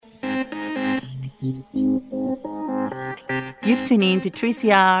You've tuned in to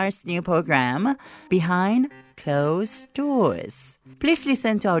 3CR's new program, Behind Closed Doors. Please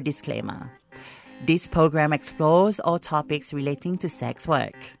listen to our disclaimer. This program explores all topics relating to sex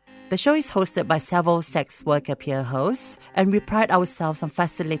work. The show is hosted by several sex worker peer hosts, and we pride ourselves on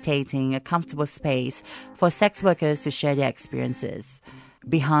facilitating a comfortable space for sex workers to share their experiences.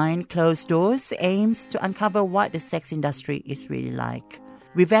 Behind Closed Doors aims to uncover what the sex industry is really like.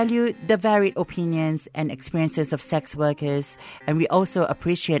 We value the varied opinions and experiences of sex workers, and we also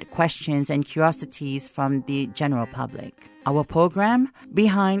appreciate questions and curiosities from the general public. Our program,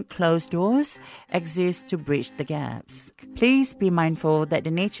 Behind Closed Doors, exists to bridge the gaps. Please be mindful that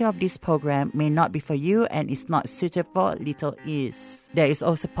the nature of this program may not be for you and is not suited for little ears. There is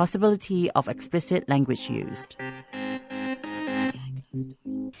also possibility of explicit language used.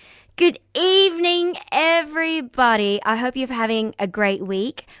 Good evening, everybody. I hope you're having a great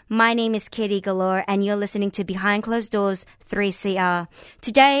week. My name is Kitty Galore, and you're listening to Behind Closed Doors 3CR.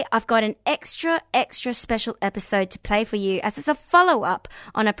 Today, I've got an extra special episode to play for you, as it's a follow-up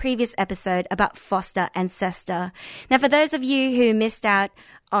on a previous episode about Foster and Sester. Now, for those of you who missed out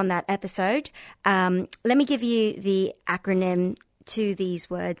on that episode, let me give you the acronym to these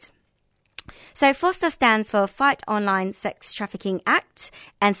words. So FOSTA stands for Fight Online Sex Trafficking Act,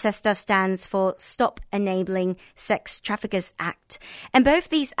 and SESTA stands for Stop Enabling Sex Traffickers Act. And both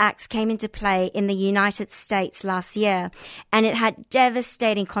these acts came into play in the United States last year, and it had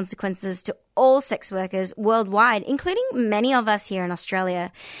devastating consequences to all sex workers worldwide, including many of us here in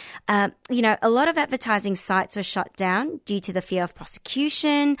Australia. A lot of advertising sites were shut down due to the fear of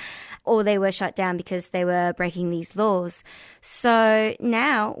prosecution, or they were shut down because they were breaking these laws. So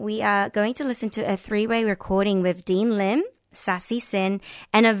now we are going to listen to a three-way recording with Dean Lim, Sassy Sin,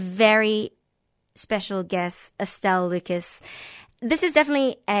 and a very special guest, Estelle Lucas. This is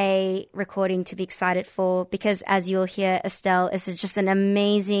definitely a recording to be excited for because, as you'll hear, Estelle is just an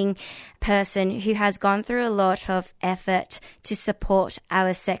amazing person who has gone through a lot of effort to support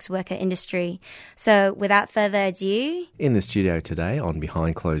our sex worker industry. So without further ado... In the studio today on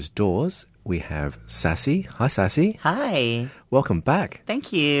Behind Closed Doors, we have Sassy. Hi, Sassy. Hi. Welcome back.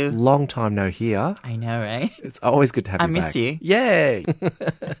 Thank you. Long time no hear. I know, right? It's always good to have you back. I miss you. Yay!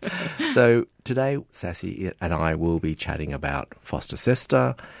 So today, Sassy and I will be chatting about Foster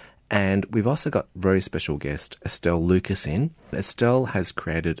Sester, and we've also got very special guest Estelle Lucas in. Estelle has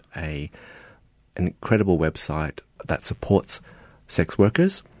created an incredible website that supports sex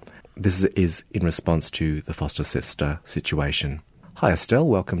workers. This is in response to the Foster Sester situation. Hi Estelle,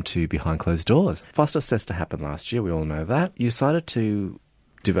 welcome to Behind Closed Doors. Foster Sester happened last year, we all know that. You decided to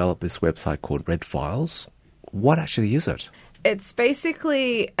develop this website called Red Files. What actually is it? It's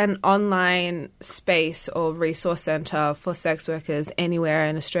basically an online space or resource centre for sex workers anywhere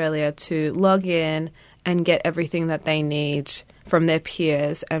in Australia to log in and get everything that they need from their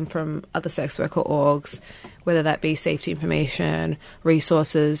peers and from other sex worker orgs, whether that be safety information,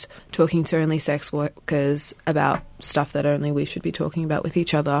 resources, talking to only sex workers about stuff that only we should be talking about with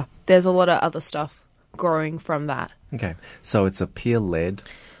each other. There's a lot of other stuff growing from that. Okay, so it's a peer-led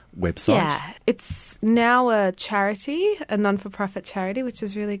website? Yeah, it's now a charity, a non-for-profit charity, which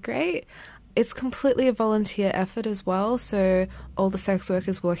is really great. It's completely a volunteer effort as well, so all the sex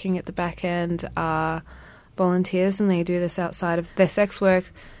workers working at the back end are volunteers, and they do this outside of their sex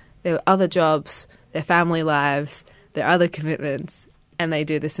work, their other jobs, their family lives, their other commitments, and they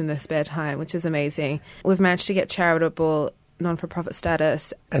do this in their spare time, which is amazing. We've managed to get charitable non-for-profit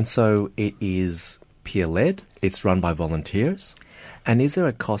status. And so it is peer-led, it's run by volunteers, and is there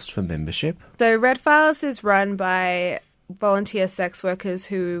a cost for membership? So Red Files is run by volunteer sex workers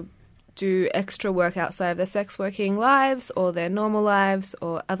who do extra work outside of their sex working lives or their normal lives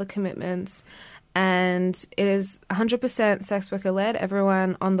or other commitments. And it is 100% sex worker led.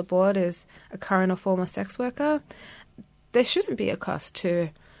 Everyone on the board is a current or former sex worker. There shouldn't be a cost to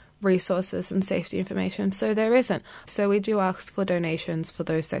resources and safety information, so there isn't. So we do ask for donations for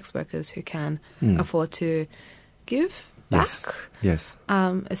those sex workers who can afford to give back. Yes.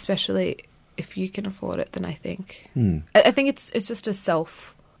 Especially if you can afford it, then I think. I think it's just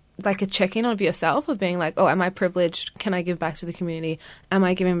a check-in of yourself of being like, oh, am I privileged? Can I give back to the community? Am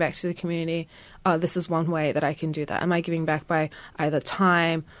I giving back to the community? Oh, this is one way that I can do that. Am I giving back by either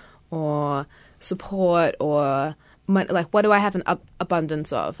time or support or money? Like, what do I have an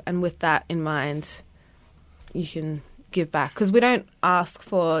abundance of? And with that in mind, you can give back. Because we don't ask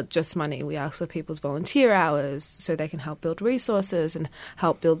for just money. We ask for people's volunteer hours so they can help build resources and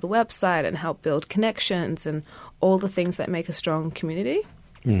help build the website and help build connections and all the things that make a strong community.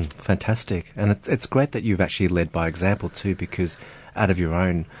 Fantastic. And it's great that you've actually led by example too, because out of your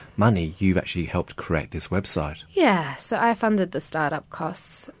own money, you've actually helped create this website. Yeah, so I funded the startup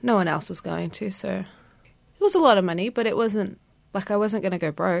costs. No one else was going to, so it was a lot of money, but it wasn't like I wasn't going to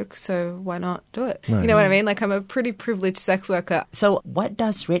go broke, so why not do it? No. You know what I mean? Like, I'm a pretty privileged sex worker. So what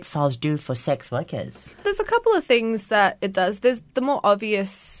does Red Files do for sex workers? There's a couple of things that it does. There's the more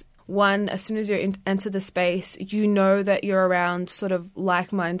obvious one. As soon as you enter the space, you know that you're around sort of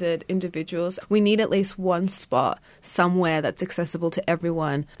like-minded individuals. We need at least one spot somewhere that's accessible to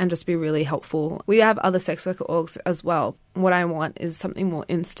everyone and just be really helpful. We have other sex worker orgs as well. What I want is something more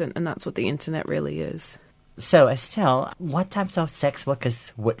instant, and that's what the internet really is. So, Estelle, what types of sex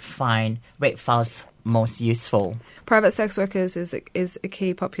workers would find Red Files most useful? Private sex workers is a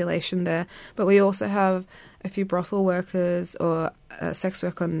key population there, but we also have a few brothel workers or sex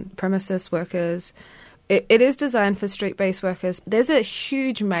work on premises workers. It is designed for street-based workers. There's a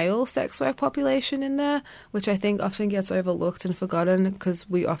huge male sex work population in there, which I think often gets overlooked and forgotten because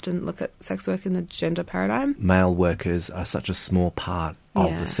we often look at sex work in the gender paradigm. Male workers are such a small part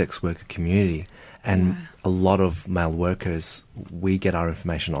of the sex worker community. And a lot of male workers, we get our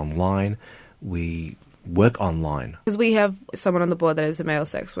information online. We work online. Because we have someone on the board that is a male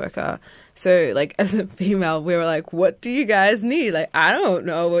sex worker. So, like, as a female, we were like, what do you guys need? Like, I don't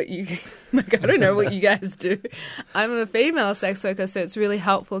know what you... Like, I don't know what you guys do. I'm a female sex worker, so it's really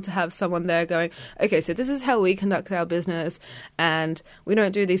helpful to have someone there going, okay, so this is how we conduct our business, and we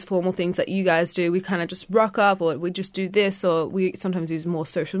don't do these formal things that you guys do. We kind of just rock up, or we just do this, or we sometimes use more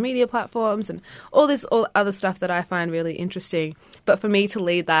social media platforms, and all other stuff that I find really interesting. But for me to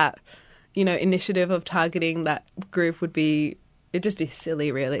lead that, you know, initiative of targeting that group would be, it'd just be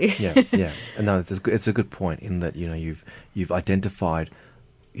silly, really. Yeah. And no, it's a good point in that, you know, you've identified,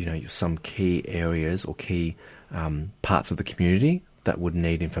 you know, some key areas or key parts of the community that would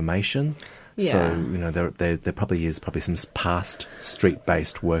need information. Yeah. So, you know, there probably is some past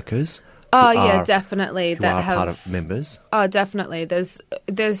street-based workers. Definitely. Who are part of members. Oh, definitely.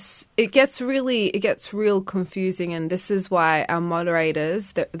 It gets real confusing, and this is why our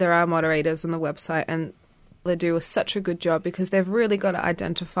moderators, there are moderators on the website, and they do such a good job because they've really got to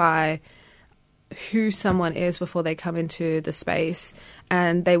identify who someone is before they come into the space,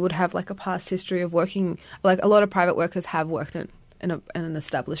 and they would have like a past history of working. Like, a lot of private workers have worked in an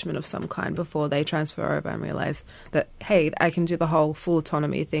establishment of some kind before they transfer over and realize that, hey, I can do the whole full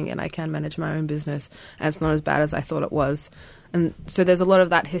autonomy thing and I can manage my own business, and it's not as bad as I thought it was. And so there's a lot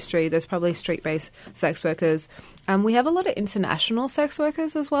of that history. There's probably street-based sex workers. We have a lot of international sex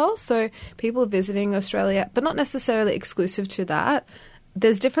workers as well, so people visiting Australia, but not necessarily exclusive to that.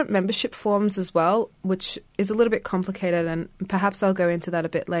 There's different membership forms as well, which is a little bit complicated, and perhaps I'll go into that a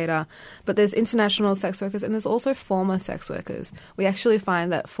bit later. But there's international sex workers, and there's also former sex workers. We actually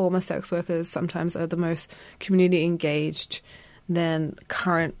find that former sex workers sometimes are the most community engaged than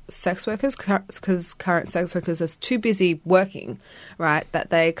current sex workers, because current sex workers are too busy working, right, that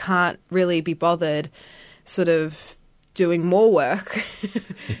they can't really be bothered sort of doing more work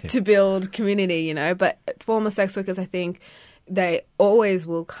to build community, you know. But former sex workers, I think, they always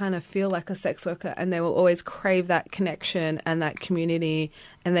will kind of feel like a sex worker, and they will always crave that connection and that community,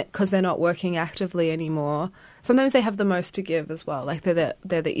 and that because they're not working actively anymore. Sometimes they have the most to give as well. Like, they're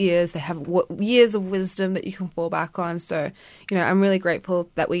the ears, they have years of wisdom that you can fall back on. So, you know, I'm really grateful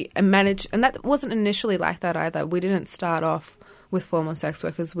that we managed, and that wasn't initially like that either. We didn't start off with former sex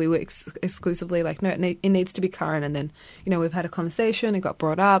workers. We were exclusively like, no, it needs to be current. And then, you know, we've had a conversation, it got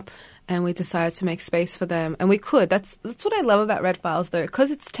brought up, and we decided to make space for them. And we could. That's what I love about Red Files, though,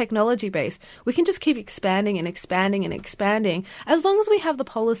 because it's technology-based. We can just keep expanding and expanding and expanding as long as we have the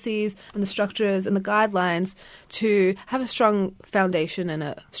policies and the structures and the guidelines to have a strong foundation and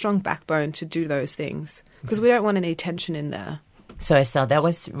a strong backbone to do those things, because we don't want any tension in there. So, Estelle, that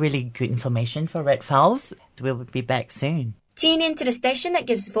was really good information for Red Files. We'll be back soon. Tune in to the station that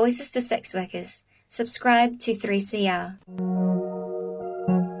gives voices to sex workers. Subscribe to 3CR.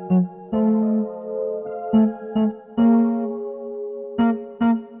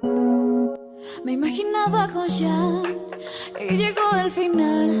 Me imaginaba con Sean y llegó el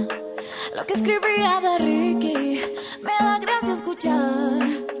final. Lo que escribía de Ricky me da gracia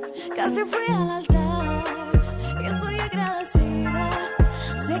escuchar. Casi fui al altar y estoy agradecida.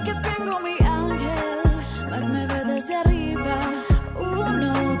 Sé que tengo mi ángel, mas me ve desde arriba.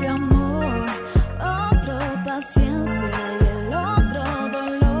 Uno de amor, otro paciencia y el otro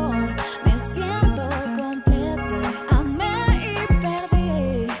dolor. Me siento completa, amé y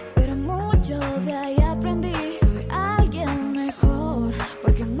perdí, pero mucho de ahí aprendí. Soy alguien mejor,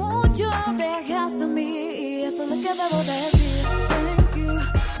 porque mucho dejaste en mí y esto es lo que debo decir. Thank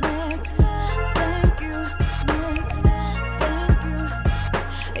you.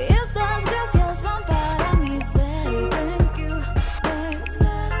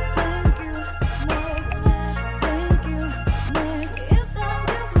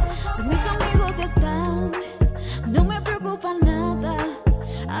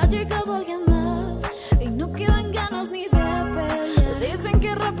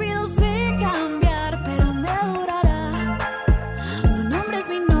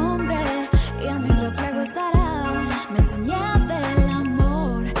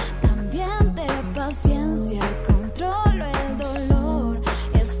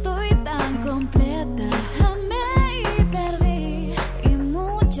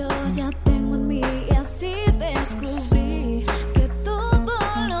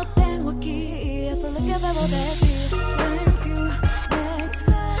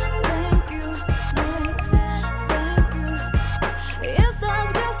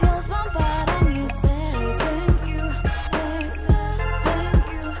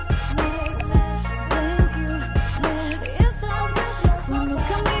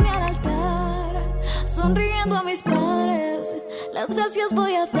 Estas gracias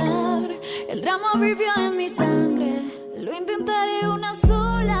voy a dar. El drama vivió en mi sangre. Lo intentaré una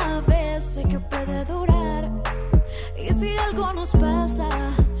sola vez. Sé que puede durar. Y si algo nos pasa,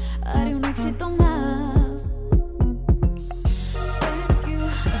 haré un éxito más. Thank you,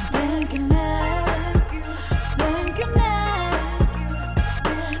 thank you next. Thank you next.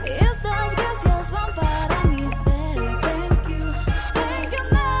 Y estas gracias van para mi sex. Thank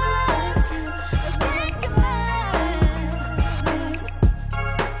you next. Thank you next.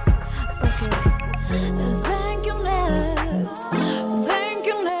 Okay. Thank you next. Thank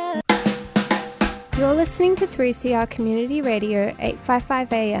you next. You're listening to 3CR Community Radio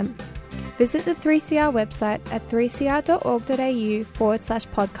 855 AM. Visit the 3CR website at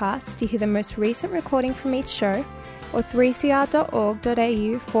 3cr.org.au/podcast to hear the most recent recording from each show, or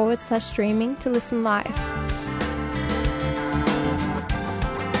 3cr.org.au/streaming to listen live.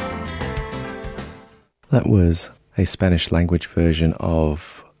 That was a Spanish language version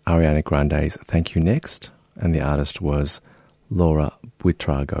of Ariana Grande's Thank You Next, and the artist was Laura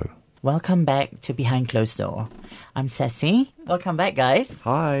Buitrago. Welcome back to Behind Closed Door. I'm Sassy. Welcome back, guys.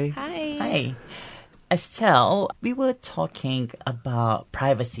 Hi. Hi. Hi. Estelle, we were talking about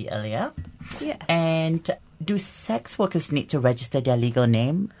privacy earlier. Yeah. And do sex workers need to register their legal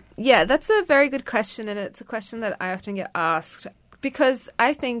name? Yeah, that's a very good question, and it's a question that I often get asked because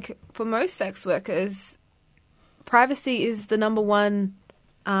I think for most sex workers, privacy is the number one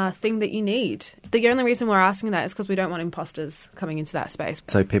thing that you need. The only reason we're asking that is because we don't want imposters coming into that space.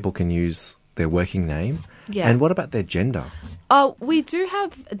 So people can use their working name? Yeah. And what about their gender? Oh, we do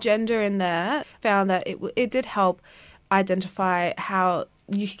have gender in there. Found that it did help identify how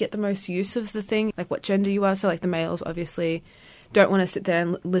you could get the most use of the thing, like what gender you are. So like the males obviously don't want to sit there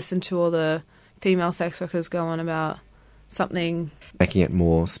and listen to all the female sex workers go on about something. Making it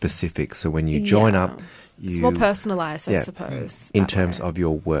more specific, so when you join Yeah. up, It's more personalised, I suppose. in that terms way. of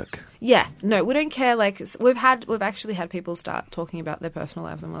your work. Yeah, no, we don't care. Like we've actually had people start talking about their personal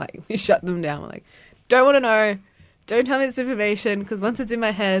lives, and we're like, we shut them down. We're like, don't want to know, don't tell me this information, because once it's in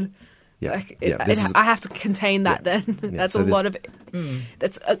my head, Yeah. like This is- I have to contain that. Yeah. Then Yeah, that's so a this- lot of.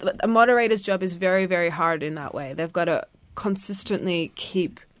 That's a moderator's job is very, very hard in that way. They've got to consistently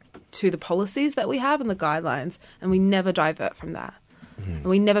keep to the policies that we have and the guidelines, and we never divert from that. And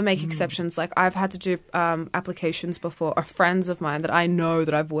we never make exceptions. Like I've had to do applications before, or friends of mine that I know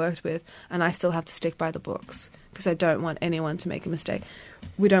that I've worked with, and I still have to stick by the books because I don't want anyone to make a mistake.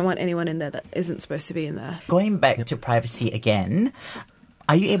 We don't want anyone in there that isn't supposed to be in there. Going back to privacy again,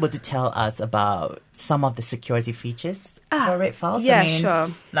 are you able to tell us about some of the security features for Red Files? yeah,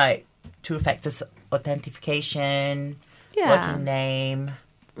 sure. Like two-factor authentication, Yeah. working name,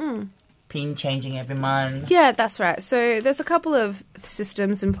 PIN changing every month. Yeah, that's right. So there's a couple of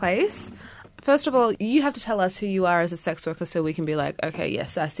systems in place. First of all, you have to tell us who you are as a sex worker so we can be like, okay,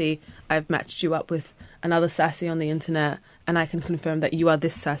 yes, Sassy, I've matched you up with another Sassy on the internet and I can confirm that you are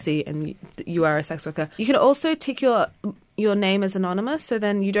this Sassy and you are a sex worker. You can also tick your name as anonymous, so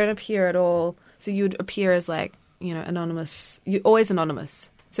then you don't appear at all. So you would appear as like, anonymous. You're always anonymous.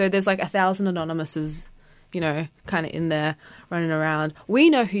 So there's like 1,000 anonymouses, kind of in there running around. We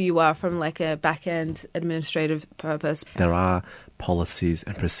know who you are from like a back-end administrative purpose. There are policies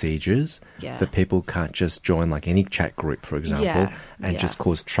and procedures Yeah. that people can't just join like any chat group, for example, Yeah, and yeah. just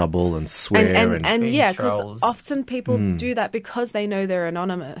cause trouble and swear. And being yeah, trolls. because often people do that because they know they're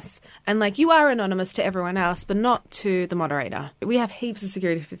anonymous. And like you are anonymous to everyone else, but not to the moderator. We have heaps of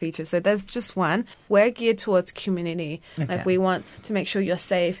security features. So there's just one. We're geared towards community. Okay. Like we want to make sure you're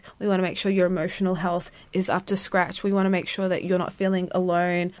safe. We want to make sure your emotional health is up to scratch. We want to make sure that you're not feeling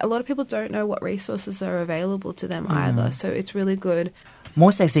alone. A lot of people don't know what resources are available to them either. So it's really good.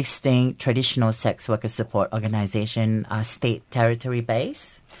 Most existing traditional sex worker support organizations are state territory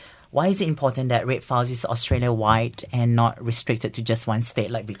based. Why is it important that Red Files is Australia-wide and not restricted to just one state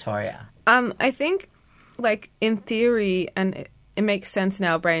like Victoria? I think, like, in theory, and it makes sense in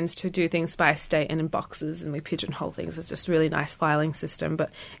our brains to do things by state and in boxes, and we pigeonhole things. It's just a really nice filing system. But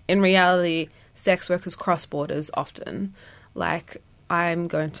in reality, sex workers cross borders often. Like, I'm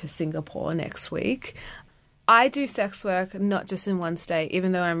going to Singapore next week. I do sex work not just in one state.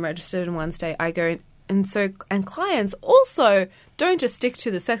 Even though I'm registered in one state, I go and clients also don't just stick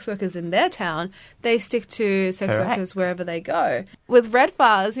to the sex workers in their town. They stick to sex Correct. workers wherever they go. With Red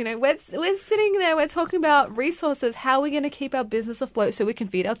Files, we're sitting there, we're talking about resources, how we're going to keep our business afloat so we can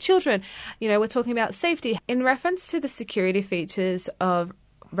feed our children. We're talking about safety. In reference to the security features of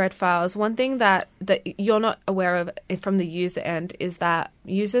Red Files, one thing that you're not aware of from the user end is that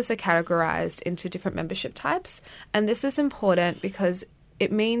users are categorized into different membership types. And this is important because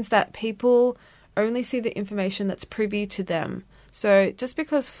it means that people only see the information that's privy to them. So just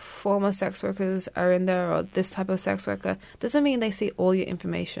because former sex workers are in there or this type of sex worker doesn't mean they see all your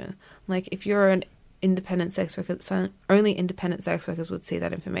information. Like if you're an independent sex worker, so only independent sex workers would see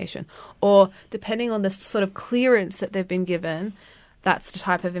that information. Or depending on the sort of clearance that they've been given, that's the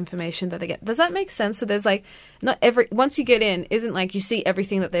type of information that they get. Does that make sense? So there's like, not every, once you get in, isn't like you see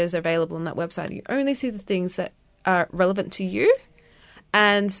everything that there's available on that website. You only see the things that are relevant to you.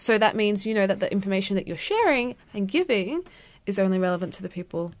 And so that means you know that the information that you're sharing and giving is only relevant to the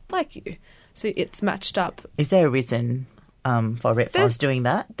people like you. So it's matched up. Is there a reason for Red Files doing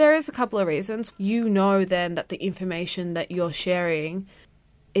that? There is a couple of reasons. You know then that the information that you're sharing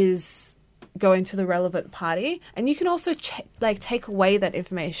is going to the relevant party, and you can also take away that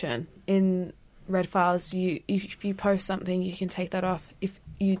information. In Red Files, if you post something, you can take that off if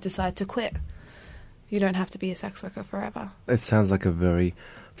you decide to quit. You don't have to be a sex worker forever. It sounds like a very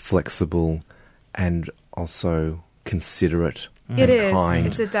flexible and also considerate It and is. kind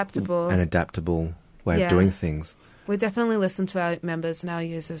It's adaptable. and adaptable way of doing things. We definitely listen to our members and our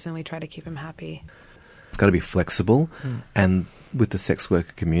users, and we try to keep them happy. It's got to be flexible, and with the sex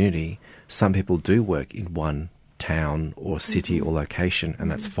worker community, some people do work in one town or city or location, and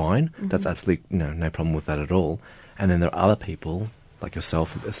that's fine. That's absolutely no problem with that at all. And then there are other people like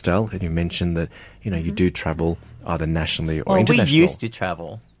yourself, Estelle, and you mentioned that you do travel either nationally or internationally. We used to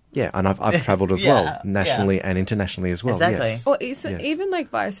travel. Yeah, and I've travelled as well, nationally and internationally as well. Exactly. Yes. Or even like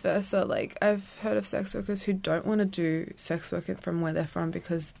vice versa. Like I've heard of sex workers who don't want to do sex work from where they're from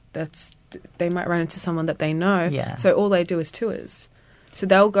because they might run into someone that they know. Yeah. So all they do is tours. So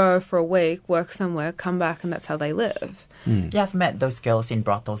they'll go for a week, work somewhere, come back, and that's how they live. Yeah, I've met those girls in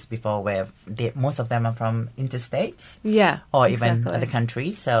brothels before where most of them are from interstates. Yeah. Or exactly. even other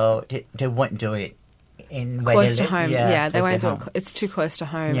countries, so they won't do it in where Close they to live. home. Yeah, they close won't to do it. home. It's too close to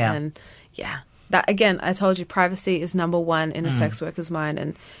home. Yeah. And that again, I told you, privacy is number one in a sex worker's mind,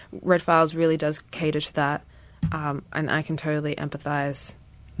 and Red Files really does cater to that. And I can totally empathize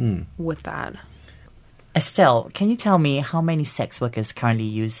with that. Estelle, can you tell me how many sex workers currently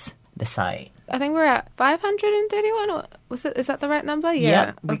use the site? I think we're at 531, or is that the right number?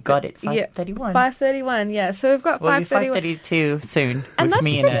 Yeah, we got it, 531. 531, yeah. So we've got We'll be 531. 532 soon And with that's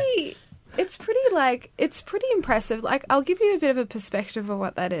me in it. it's pretty impressive. Like, I'll give you a bit of a perspective of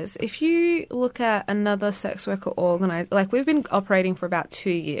what that is. If you look at another sex worker like we've been operating for about 2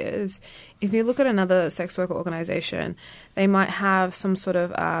 years. If you look at another sex worker organization, they might have some sort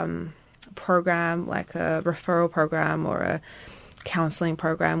of program, like a referral program or a counseling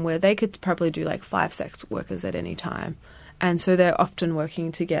program, where they could probably do like 5 sex workers at any time. And so they're often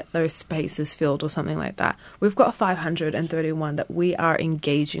working to get those spaces filled or something like that. We've got 531 that we are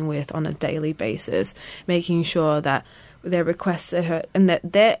engaging with on a daily basis, making sure that their requests are heard, and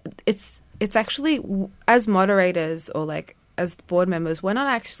that it's actually, as moderators or like as board members, we're not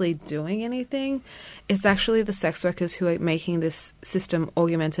actually doing anything. It's actually the sex workers who are making this system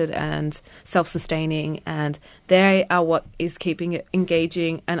augmented and self-sustaining, and they are what is keeping it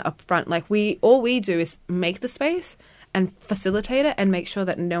engaging and upfront. Like all we do is make the space and facilitate it and make sure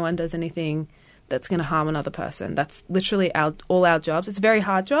that no one does anything that's going to harm another person. That's literally all our jobs. It's a very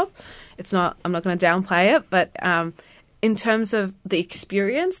hard job. It's not. I'm not going to downplay it, but in terms of the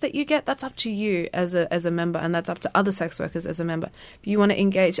experience that you get, that's up to you as a member, and that's up to other sex workers as a member. If you want to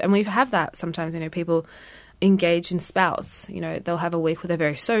engage, and we have that sometimes, people engage in spouts. They'll have a week where they're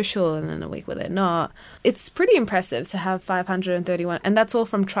very social and then a week where they're not. It's pretty impressive to have 531, and that's all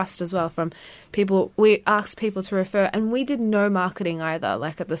from trust as well, from people. We asked people to refer, and we did no marketing either,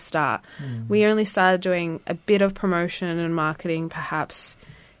 like at the start. We only started doing a bit of promotion and marketing perhaps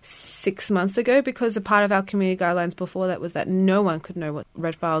 6 months ago, because a part of our community guidelines before that was that no one could know what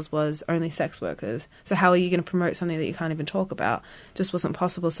Red Files was, only sex workers. So how are you going to promote something that you can't even talk about? Just wasn't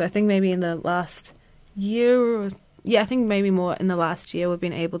possible. So I think maybe in the last year, I think maybe more in the last year, we've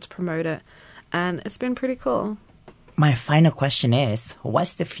been able to promote it, and it's been pretty cool. My final question is,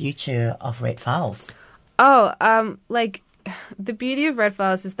 what's the future of Red Files? The beauty of Red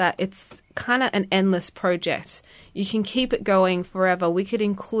Files is that it's kind of an endless project. You can keep it going forever. We could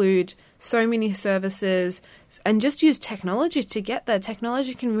include so many services and just use technology to get there.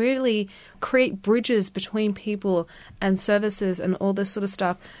 Technology can really create bridges between people and services and all this sort of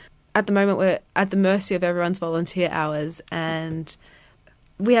stuff. At the moment, we're at the mercy of everyone's volunteer hours, and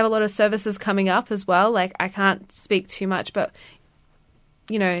we have a lot of services coming up as well. Like, I can't speak too much, but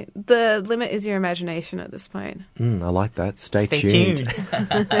the limit is your imagination at this point. I like that. Stay tuned.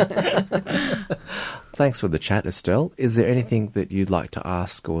 Thanks for the chat, Estelle. Is there anything that you'd like to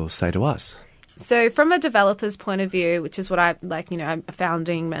ask or say to us? So from a developer's point of view, which is what I like, I'm a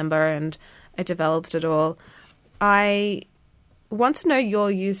founding member and I developed it all, I want to know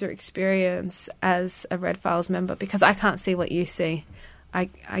your user experience as a Red Files member, because I can't see what you see. I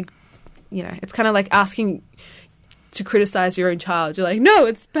it's kind of like asking to criticize your own child. You're like, no,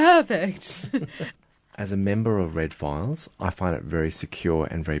 it's perfect. As a member of Red Files, I find it very secure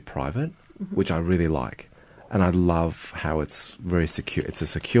and very private, which I really like. And I love how it's very secure. It's a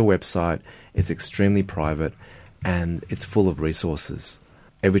secure website. It's extremely private, and it's full of resources.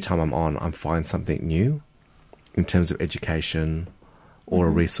 Every time I'm on, I find something new in terms of education or a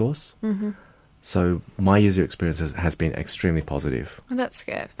resource. So my user experience has been extremely positive. Well, that's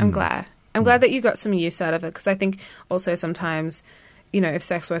good. I'm glad. I'm glad that you got some use out of it, because I think also sometimes, if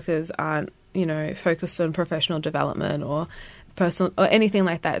sex workers aren't, focused on professional development or personal or anything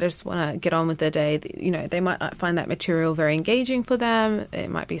like that, they just want to get on with their day, they might not find that material very engaging for them. It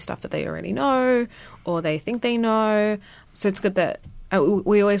might be stuff that they already know or they think they know. So it's good that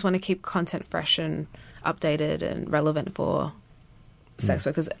we always want to keep content fresh and updated and relevant for sex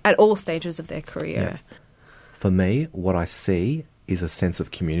workers at all stages of their career. Yeah. For me, what I see is a sense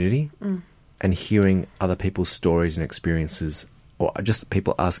of community and hearing other people's stories and experiences, or just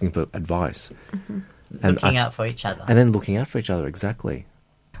people asking for advice. And looking out for each other. And then looking out for each other, exactly.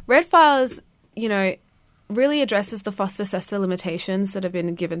 Red Files, really addresses the foster-sester limitations that have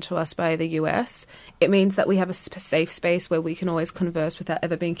been given to us by the US. It means that we have a safe space where we can always converse without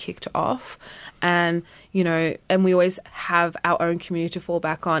ever being kicked off. And, and we always have our own community to fall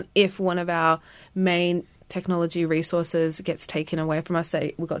back on if one of our main technology resources gets taken away from us.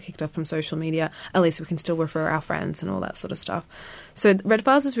 Say we got kicked off from social media, at least we can still refer our friends and all that sort of stuff. So Red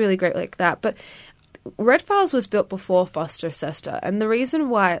Files is really great like that. But Red Files was built before Foster Sester, and the reason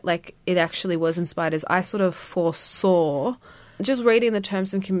why it actually was inspired is I sort of foresaw, just reading the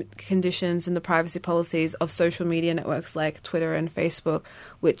terms and conditions and the privacy policies of social media networks like Twitter and Facebook,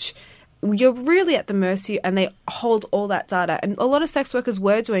 which you're really at the mercy, and they hold all that data. And a lot of sex workers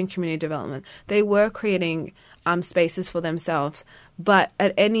were doing community development. They were creating spaces for themselves, but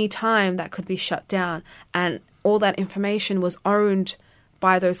at any time that could be shut down, and all that information was owned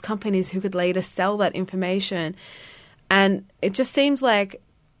by those companies who could later sell that information. And it just seems like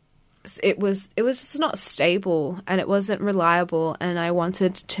it was just not stable, and it wasn't reliable. And I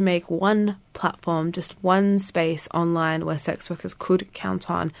wanted to make one platform, just one space online where sex workers could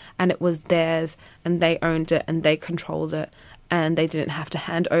count on, and it was theirs, and they owned it, and they controlled it, and they didn't have to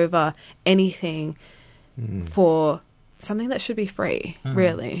hand over anything for something that should be free,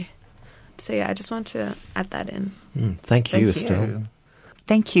 really. So yeah, I just want to add that in. Thank you, Estelle.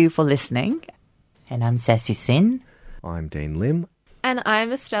 Thank you for listening. And I'm Sassy Sin. I'm Dean Lim. And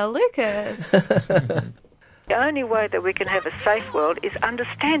I'm Estelle Lucas. The only way that we can have a safe world is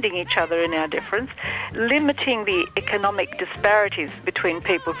understanding each other in our difference, limiting the economic disparities between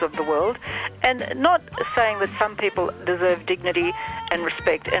peoples of the world, and not saying that some people deserve dignity and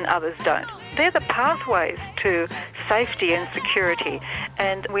respect and others don't. They're the pathways to safety and security,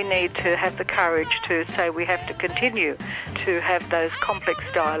 and we need to have the courage to say we have to continue to have those complex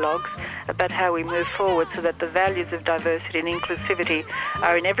dialogues about how we move forward so that the values of diversity and inclusivity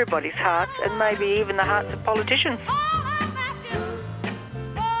are in everybody's hearts, and maybe even the hearts of politicians.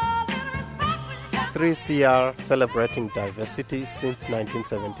 3CR celebrating diversity since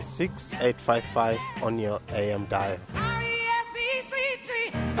 1976, 855 on your AM dial.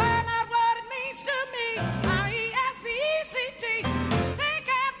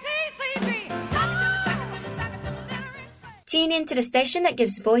 Tune in to the station that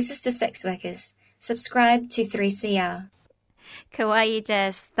gives voices to sex workers. Subscribe to 3CR. Kawaii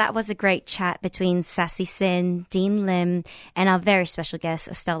Des, that was a great chat between Sassy Sin, Dean Lim, and our very special guest,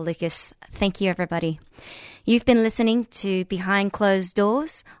 Estelle Lucas. Thank you, everybody. You've been listening to Behind Closed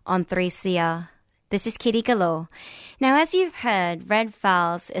Doors on 3CR. This is Kitty Galore. Now, as you've heard, Red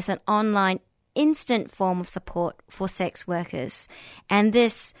Files is an online instant form of support for sex workers. And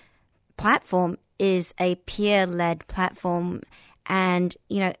this platform is a peer-led platform, and,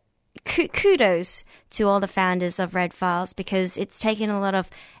 kudos to all the founders of Red Files, because it's taken a lot of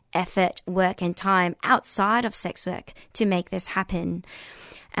effort, work, and time outside of sex work to make this happen.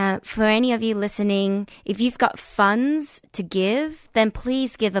 For any of you listening, if you've got funds to give, then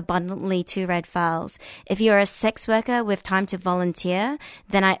please give abundantly to Red Files. If you're a sex worker with time to volunteer,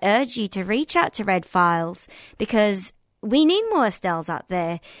 then I urge you to reach out to Red Files, because we need more Estelles out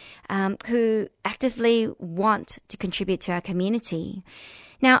there who actively want to contribute to our community.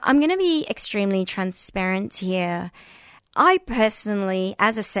 Now, I'm going to be extremely transparent here. I personally,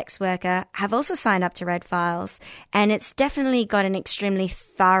 as a sex worker, have also signed up to Red Files, and it's definitely got an extremely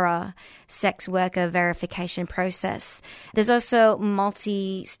thorough sex worker verification process. There's also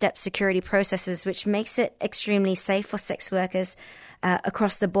multi-step security processes, which makes it extremely safe for sex workers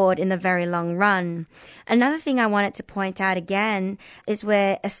across the board in the very long run. Another thing I wanted to point out again is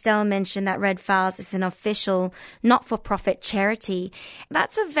where Estelle mentioned that Red Files is an official not-for-profit charity.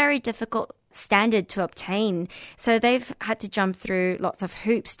 That's a very difficult standard to obtain, so they've had to jump through lots of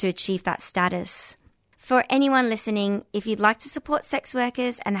hoops to achieve that status. For anyone listening, if you'd like to support sex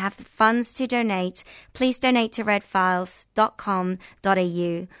workers and have funds to donate, please donate to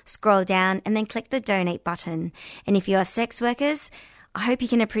redfiles.com.au. Scroll down and then click the donate button. And if you are sex workers, I hope you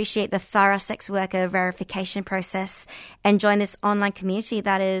can appreciate the thorough sex worker verification process and join this online community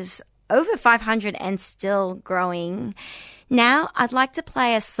that is over 500 and still growing. Now, I'd like to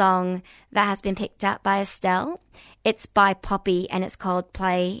play a song that has been picked up by Estelle. It's by Poppy and it's called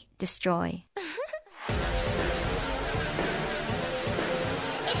Play Destroy.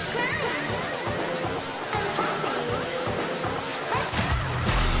 It's crying.